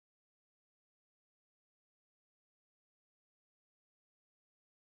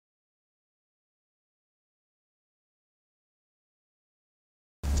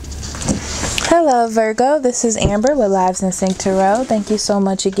Hello Virgo, this is Amber with Lives in Sync Tarot. Thank you so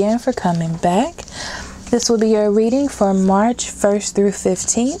much again for coming back. This will be your reading for March 1st through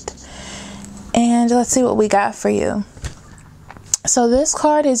 15th. And let's see what we got for you. So this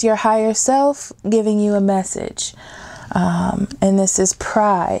card is your higher self giving you a message. And this is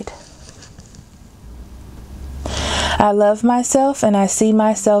pride. I love myself and I see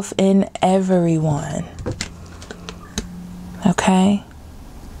myself in everyone. Okay?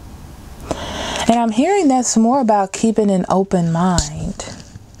 And I'm hearing that's more about keeping an open mind.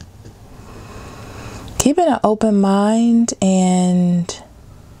 Keeping an open mind and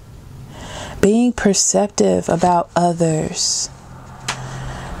being perceptive about others.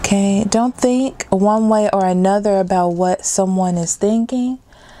 Okay? Don't think one way or another about what someone is thinking.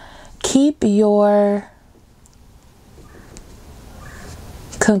 Keep your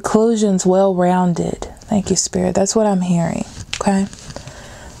conclusions well-rounded. Thank you, Spirit. That's what I'm hearing. Okay?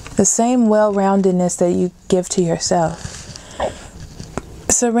 The same well-roundedness that you give to yourself.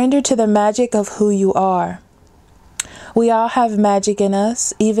 Surrender to the magic of who you are. We all have magic in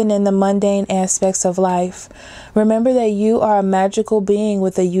us, even in the mundane aspects of life. Remember that you are a magical being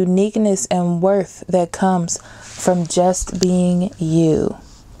with a uniqueness and worth that comes from just being you.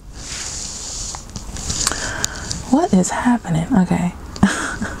 What is happening? Okay.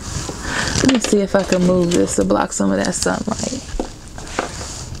 Let me see if I can move this to block some of that sunlight.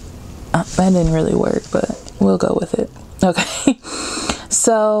 That didn't really work, but we'll go with it. Okay.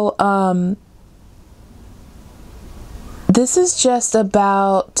 So, this is just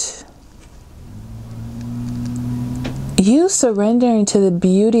about you surrendering to the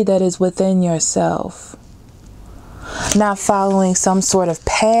beauty that is within yourself. Not following some sort of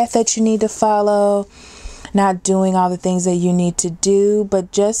path that you need to follow. Not doing all the things that you need to do,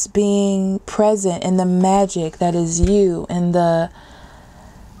 but just being present in the magic that is you and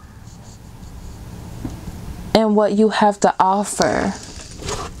what you have to offer.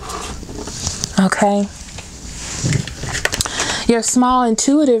 Okay? Your small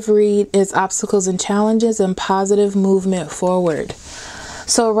intuitive read is obstacles and challenges and positive movement forward.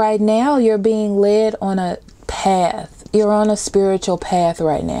 So right now you're being led on a path. You're on a spiritual path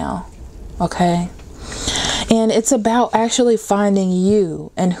right now. Okay? And it's about actually finding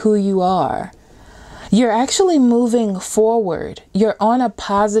you and who you are. You're actually moving forward. You're on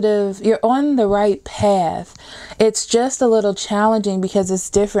you're on the right path. It's just a little challenging because it's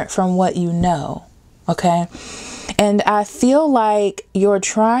different from what you know. Okay? And I feel like you're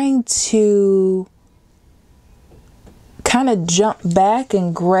trying to kind of jump back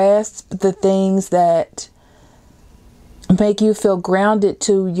and grasp the things that make you feel grounded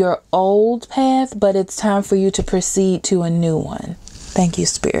to your old path, but it's time for you to proceed to a new one. Thank you,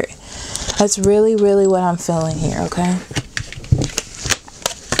 Spirit. That's really, really what I'm feeling here, okay?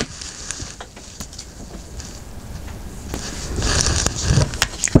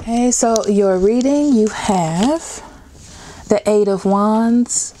 Okay, so your reading, you have the Eight of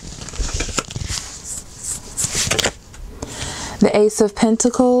Wands, the Ace of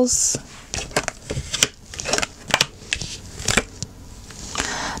Pentacles,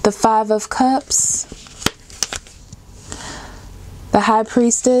 the Five of Cups, the High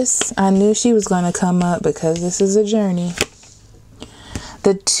Priestess. I knew she was going to come up because this is a journey.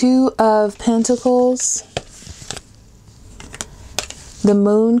 The Two of Pentacles, the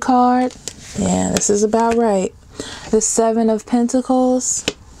Moon card. Yeah, this is about right. The Seven of Pentacles,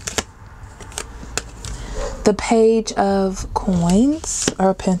 the Page of Coins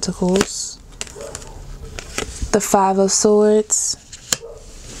or Pentacles, the Five of Swords,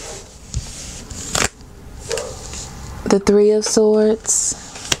 the Three of Swords,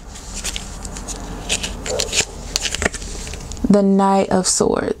 the Knight of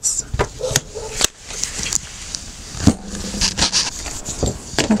Swords.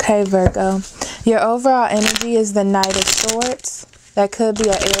 Okay, Virgo. Your overall energy is the Knight of Swords. That could be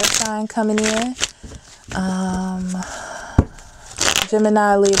an air sign coming in.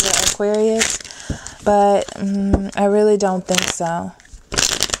 Gemini, Libra, Aquarius. But I really don't think so.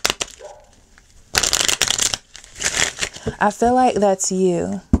 I feel like that's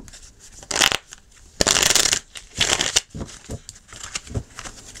you.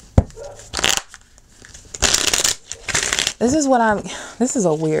 This is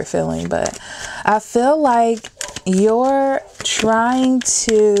a weird feeling, but I feel like you're trying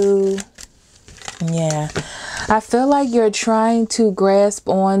to, I feel like you're trying to grasp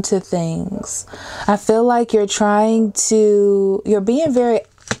onto things. I feel like you're being very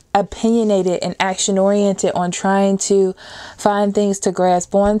opinionated and action oriented on trying to find things to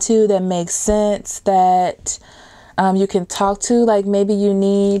grasp onto that make sense, that you can talk to. Like maybe you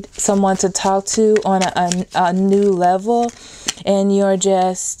need someone to talk to on a new level, and you're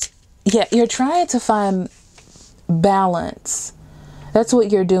just, yeah, you're trying to find balance. That's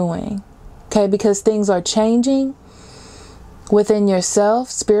what you're doing. Okay, because things are changing within yourself,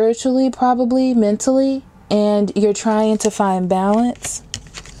 spiritually, probably mentally, and you're trying to find balance.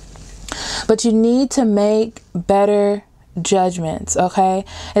 But you need to make better judgments, okay?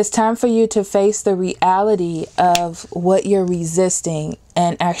 It's time for you to face the reality of what you're resisting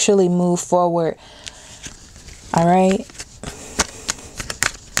and actually move forward. All right?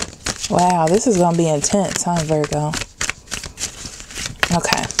 Wow, this is going to be intense, huh, Virgo?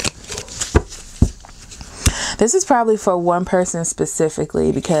 Okay. This is probably for one person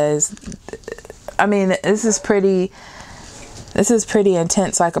specifically because, I mean, this is pretty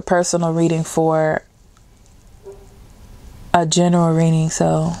intense, like a personal reading for a general reading,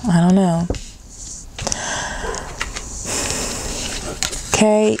 so I don't know.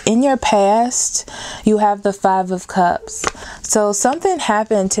 Okay, in your past, you have the 5 of Cups. So something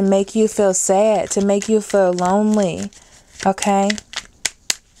happened to make you feel sad, to make you feel lonely. Okay.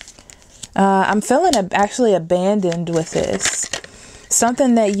 I'm feeling actually abandoned with this.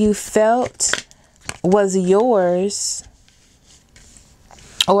 Something that you felt was yours,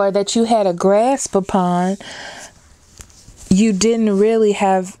 or that you had a grasp upon, you didn't really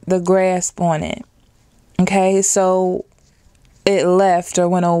have the grasp on it. Okay, so it left or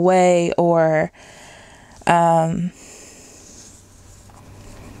went away, or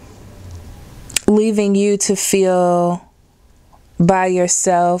leaving you to feel by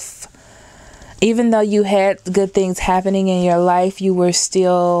yourself. Even though you had good things happening in your life, you were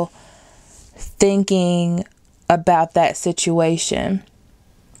still thinking about that situation.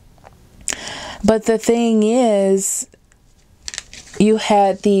 But the thing is, you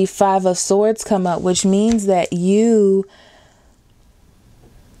had the 5 of Swords come up, which means that you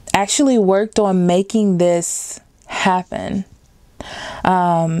actually worked on making this happen.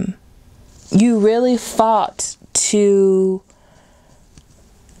 You really fought to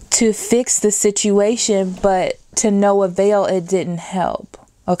fix the situation, but to no avail. It didn't help.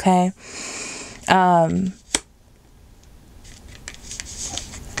 Okay.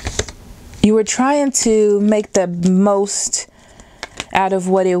 You were trying to make the most out of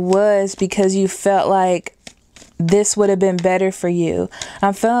what it was because you felt like this would have been better for you.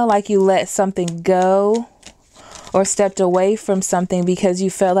 I'm feeling like you let something go or stepped away from something because you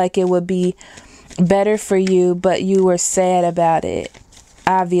felt like it would be better for you, but you were sad about it.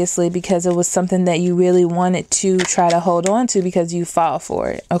 Obviously, because it was something that you really wanted to try to hold on to because you fought for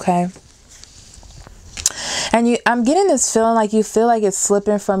it. Okay. And I'm getting this feeling like you feel like it's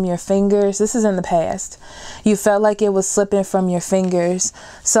slipping from your fingers. This is in the past. You felt like it was slipping from your fingers.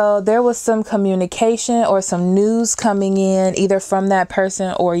 So there was some communication or some news coming in, either from that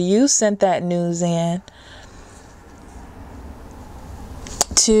person or you sent that news in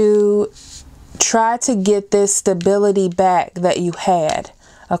to try to get this stability back that you had.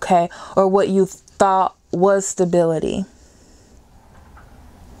 Okay. Or what you thought was stability.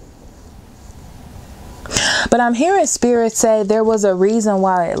 But I'm hearing Spirit say there was a reason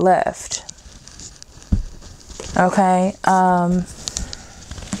why it left. Okay. Or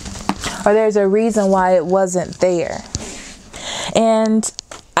there's a reason why it wasn't there. And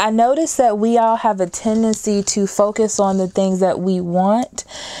I noticed that we all have a tendency to focus on the things that we want,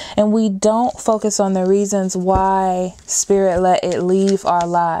 and we don't focus on the reasons why Spirit let it leave our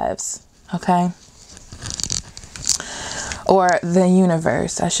lives. Okay. Or the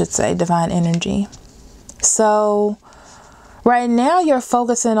universe, I should say, divine energy. So right now you're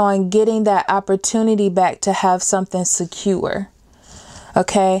focusing on getting that opportunity back to have something secure.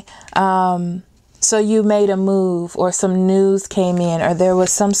 Okay. So you made a move, or some news came in, or there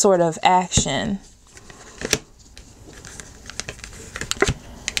was some sort of action.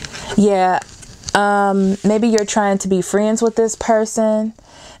 Yeah. Maybe you're trying to be friends with this person.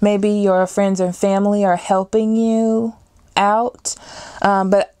 Maybe your friends and family are helping you out.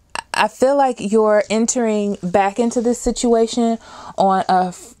 But I feel like you're entering back into this situation on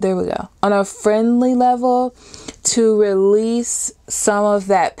a friendly level to release some of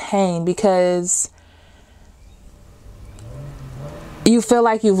that pain, because you feel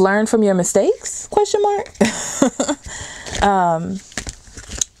like you've learned from your mistakes? ?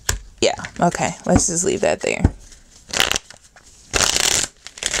 Yeah. Okay. Let's just leave that there.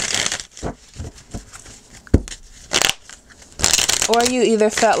 Or you either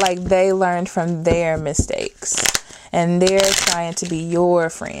felt like they learned from their mistakes and they're trying to be your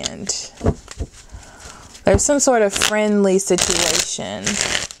friend. There's some sort of friendly situation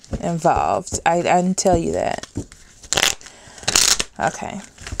involved. I can tell you that. Okay.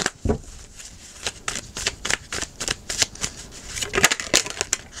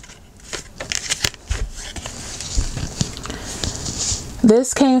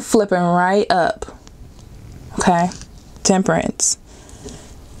 This came flipping right up. Okay. Temperance.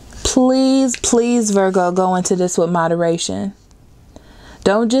 Please, please, Virgo, go into this with moderation.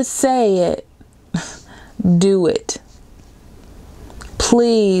 Don't just say it. Do it.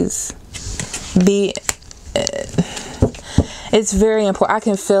 Please be... It's very important. I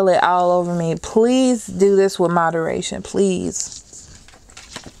can feel it all over me. Please do this with moderation. Please.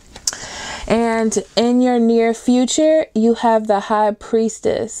 And in your near future, you have the High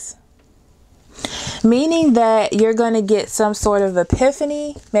Priestess. Meaning that you're going to get some sort of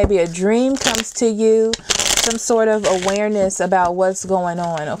epiphany. Maybe a dream comes to you. Some sort of awareness about what's going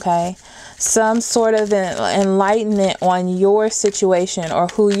on, okay? Some sort of enlightenment on your situation or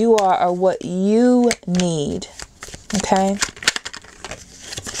who you are or what you need, okay?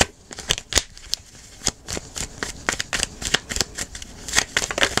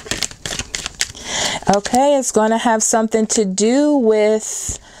 Okay, it's going to have something to do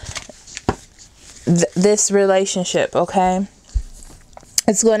with this relationship, okay?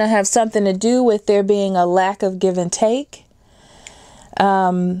 It's going to have something to do with there being a lack of give and take.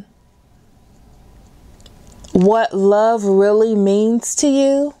 What love really means to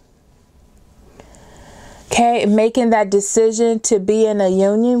you. Okay, making that decision to be in a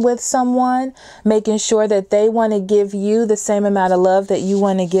union with someone, making sure that they want to give you the same amount of love that you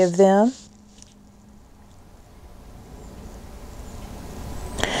want to give them.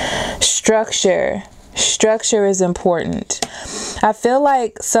 Structure. Structure is important. I feel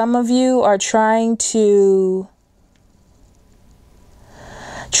like some of you are trying to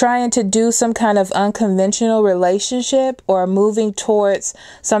do some kind of unconventional relationship or moving towards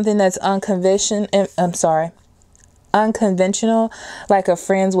something that's unconventional, like a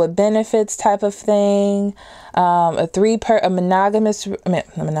friends with benefits type of thing, a monogamous,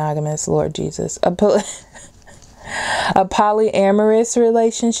 Lord Jesus, a polyamorous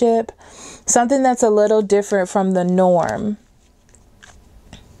relationship, something that's a little different from the norm.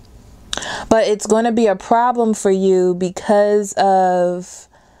 But it's going to be a problem for you because of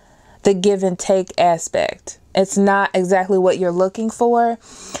the give and take aspect. It's not exactly what you're looking for.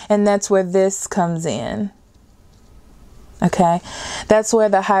 And that's where this comes in. Okay. That's where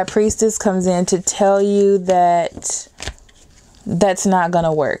the High Priestess comes in to tell you that that's not going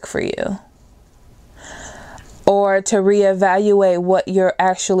to work for you. Or to reevaluate what you're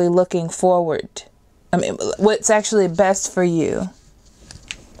actually looking forward. What's actually best for you.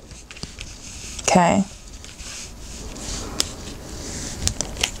 Okay.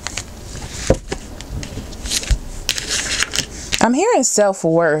 I'm hearing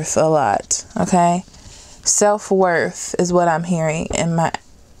self-worth a lot, okay? Self-worth is what I'm hearing in my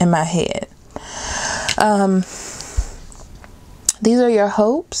head. These are your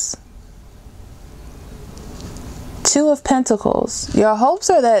hopes. Two of Pentacles. Your hopes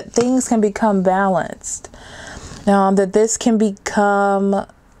are that things can become balanced. That this can become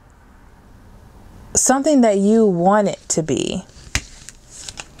something that you want it to be.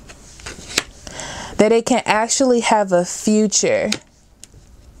 That it can actually have a future.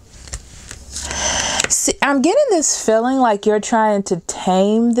 See, I'm getting this feeling like you're trying to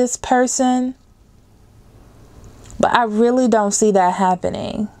tame this person. But I really don't see that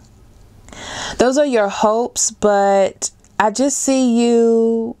happening. Those are your hopes, but I just see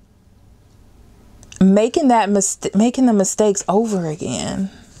you making the mistakes over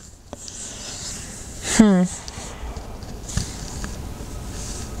again.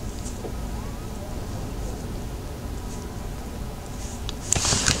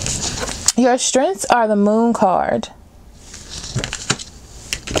 Your strengths are the Moon card.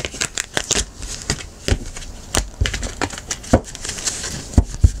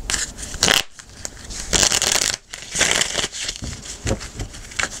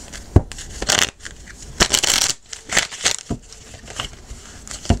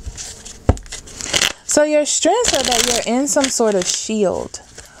 So your strengths are that you're in some sort of shield.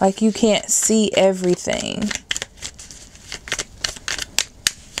 Like you can't see everything.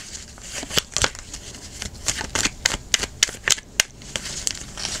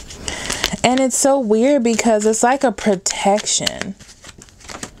 And it's so weird because it's like a protection.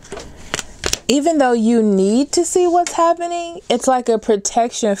 Even though you need to see what's happening, it's like a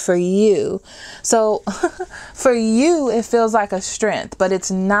protection for you. So for you, it feels like a strength, but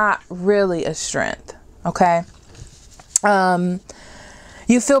it's not really a strength. Okay.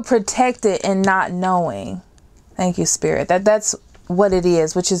 You feel protected in not knowing. Thank you, Spirit. That's what it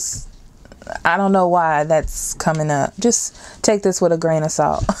is, which is I don't know why that's coming up. Just take this with a grain of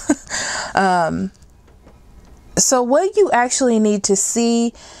salt. So what you actually need to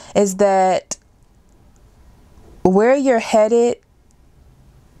see is that where you're headed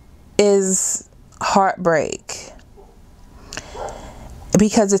is heartbreak,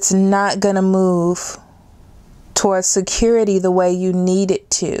 because it's not going to move towards security the way you need it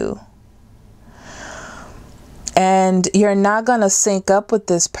to. And you're not going to sync up with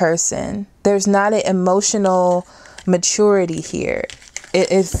this person. There's not an emotional maturity here.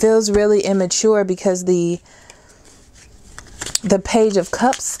 It feels really immature because the Page of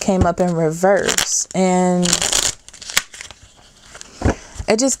Cups came up in reverse, and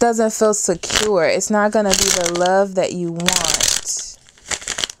it just doesn't feel secure. It's not going to be the love that you want.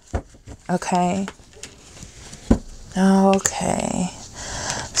 Okay. Okay.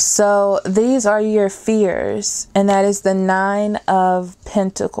 So these are your fears, and that is the 9 of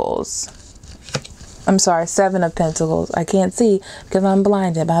Pentacles. I'm sorry, 7 of Pentacles. I can't see because I'm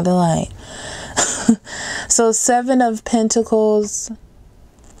blinded by the light. So 7 of Pentacles.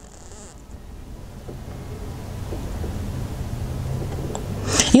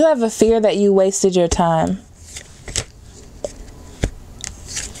 You have a fear that you wasted your time,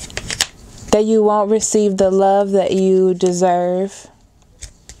 that you won't receive the love that you deserve,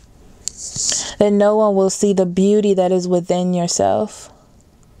 that no one will see the beauty that is within yourself.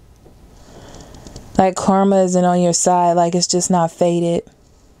 Like karma isn't on your side, like it's just not fated.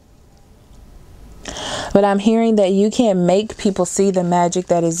 But I'm hearing that you can't make people see the magic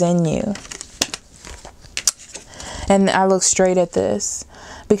that is in you. And I look straight at this,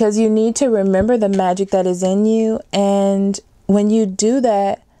 because you need to remember the magic that is in you. And when you do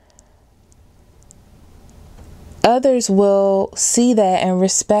that, others will see that and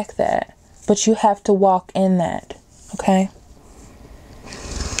respect that. But you have to walk in that. Okay?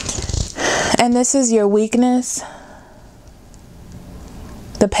 And this is your weakness.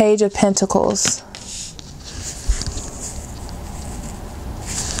 The Page of Pentacles.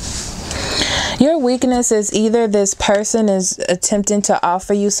 Your weakness is either this person is attempting to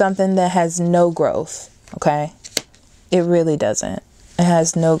offer you something that has no growth. Okay? It really doesn't. It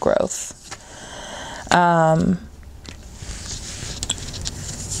has no growth.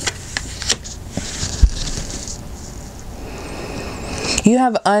 You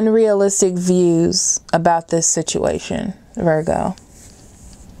have unrealistic views about this situation, Virgo.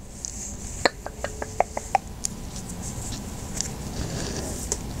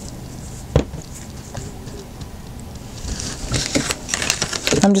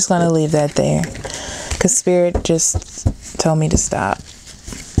 I'm just going to leave that there, because Spirit just told me to stop.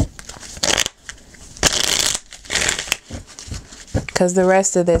 Because the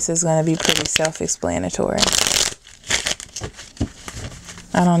rest of this is going to be pretty self-explanatory.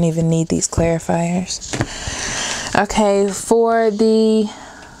 I don't even need these clarifiers. Okay, for the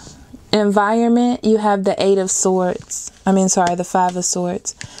environment, you have the 8 of Swords. The 5 of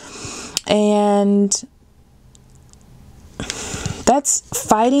Swords. And that's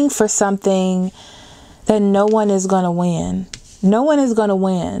fighting for something that no one is going to win. No one is going to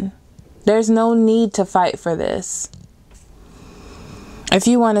win. There's no need to fight for this. If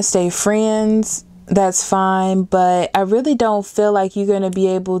you want to stay friends, that's fine, but I really don't feel like you're going to be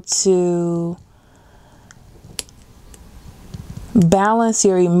able to balance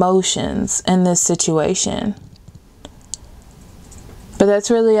your emotions in this situation. But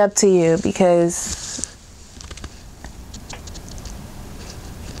that's really up to you, because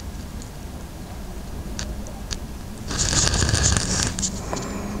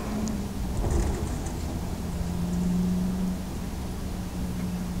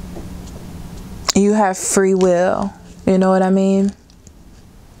you have free will. You know what I mean?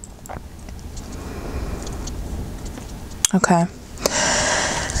 Okay.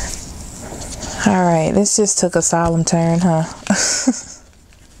 All right. This just took a solemn turn, huh?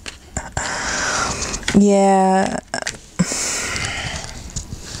 Yeah.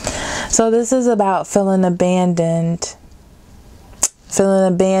 So this is about feeling abandoned.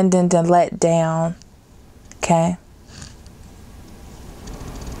 Feeling abandoned and let down. Okay.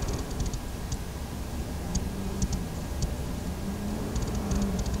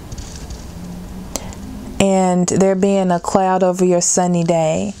 And there being a cloud over your sunny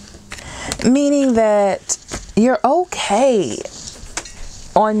day, meaning that you're okay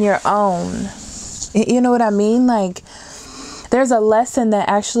on your own. You know what I mean? Like, there's a lesson that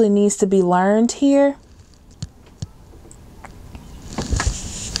actually needs to be learned here.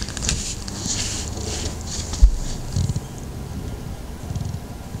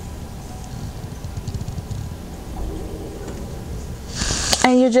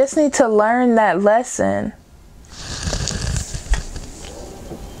 And you just need to learn that lesson.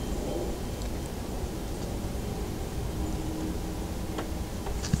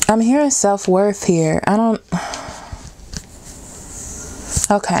 I'm hearing self-worth here.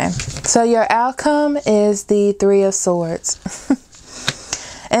 Okay. So your outcome is the Three of Swords.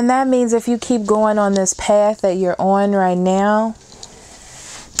 And that means if you keep going on this path that you're on right now,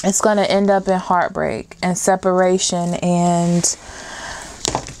 it's going to end up in heartbreak and separation, and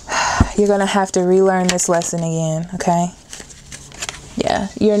you're going to have to relearn this lesson again, okay? Yeah,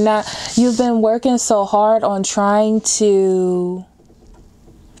 you've been working so hard on trying to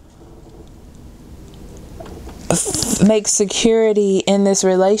make security in this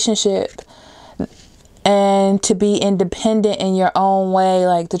relationship and to be independent in your own way,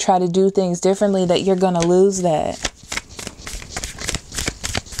 like to try to do things differently, that you're going to lose that.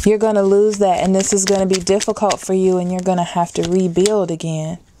 You're going to lose that, and this is going to be difficult for you, and you're going to have to rebuild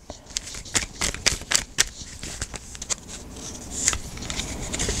again.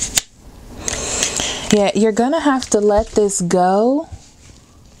 Yeah, you're going to have to let this go.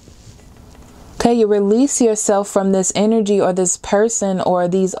 Okay, you release yourself from this energy or this person or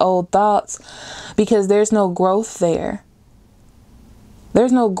these old thoughts, because there's no growth there.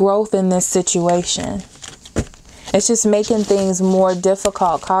 There's no growth in this situation. It's just making things more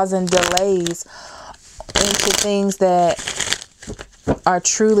difficult, causing delays into things that are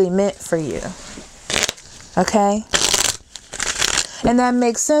truly meant for you. Okay? And that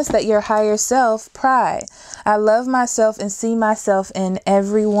makes sense, that your higher self, pride. I love myself and see myself in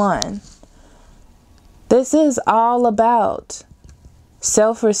everyone. This is all about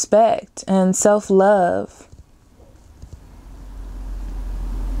self-respect and self-love.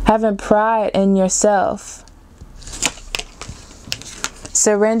 Having pride in yourself.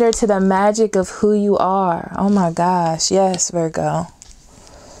 Surrender to the magic of who you are. Oh my gosh. Yes, Virgo.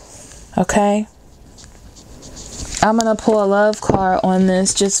 Okay. I'm going to pull a love card on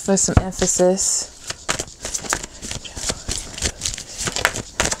this just for some emphasis.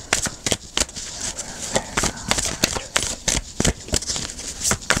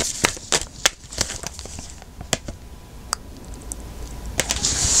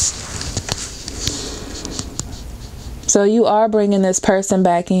 So you are bringing this person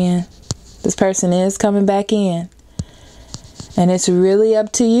back in. This person is coming back in. And it's really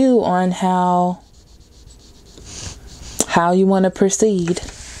up to you on how you want to proceed.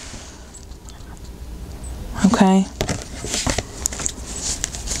 Okay?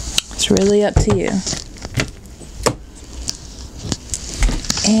 It's really up to you.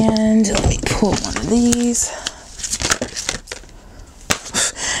 And let me pull one of these.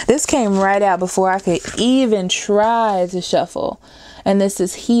 This came right out before I could even try to shuffle. And this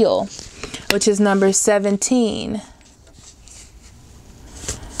is Heal, which is number 17.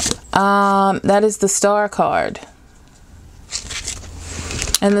 That is the Star card.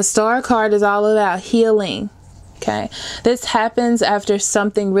 And the Star card is all about healing. Okay. This happens after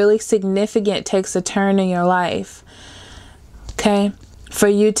something really significant takes a turn in your life. Okay. For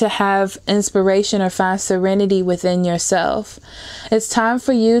you to have inspiration or find serenity within yourself. It's time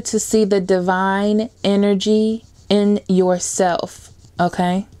for you to see the divine energy in yourself.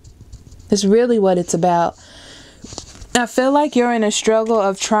 Okay? That's really what it's about. I feel like you're in a struggle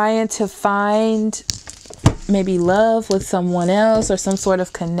of trying to find maybe love with someone else or some sort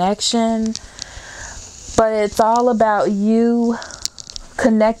of connection. But it's all about you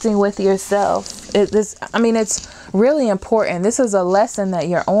connecting with yourself. It's really important. This is a lesson that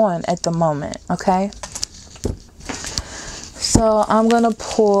you're on at the moment, okay? So I'm going to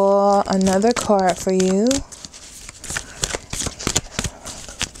pull another card for you.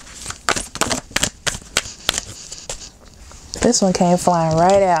 This one came flying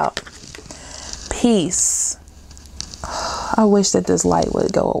right out. Peace. I wish that this light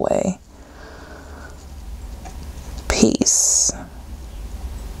would go away. Peace.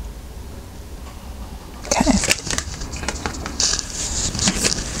 Okay.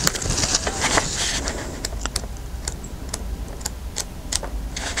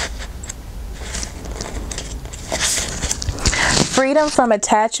 Freedom from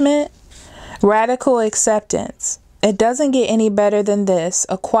attachment, radical acceptance. It doesn't get any better than this.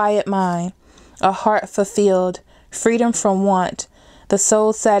 A quiet mind, a heart fulfilled, freedom from want, the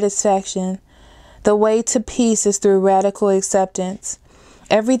soul's satisfaction. The way to peace is through radical acceptance.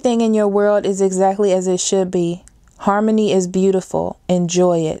 Everything in your world is exactly as it should be. Harmony is beautiful.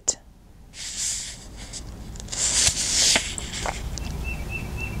 Enjoy it.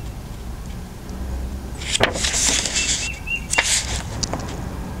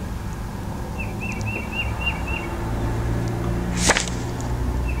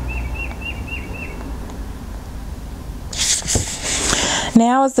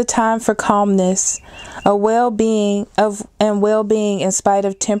 Now is the time for calmness, well-being in spite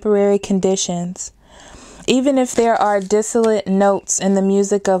of temporary conditions. Even if there are dissonant notes in the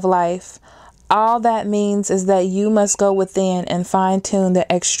music of life, all that means is that you must go within and fine-tune the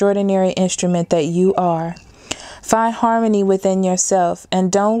extraordinary instrument that you are. Find harmony within yourself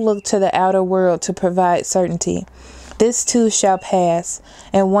and don't look to the outer world to provide certainty. This too shall pass,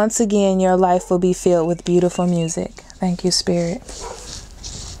 and once again your life will be filled with beautiful music. Thank you, Spirit.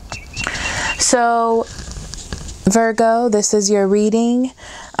 So, Virgo, this is your reading.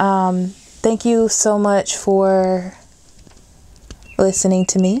 Thank you so much for listening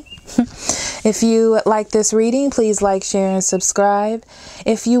to me. If you like this reading, please like, share, and subscribe.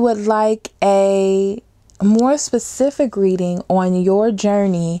 If you would like a more specific reading on your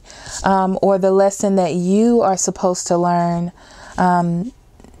journey or the lesson that you are supposed to learn,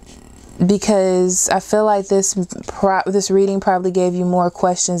 because I feel like this reading probably gave you more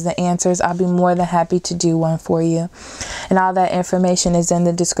questions than answers, I'll be more than happy to do one for you. And all that information is in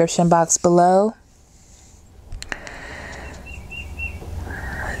the description box below.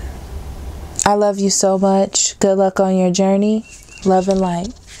 I love you so much. Good luck on your journey. Love and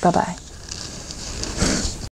light. Bye-bye.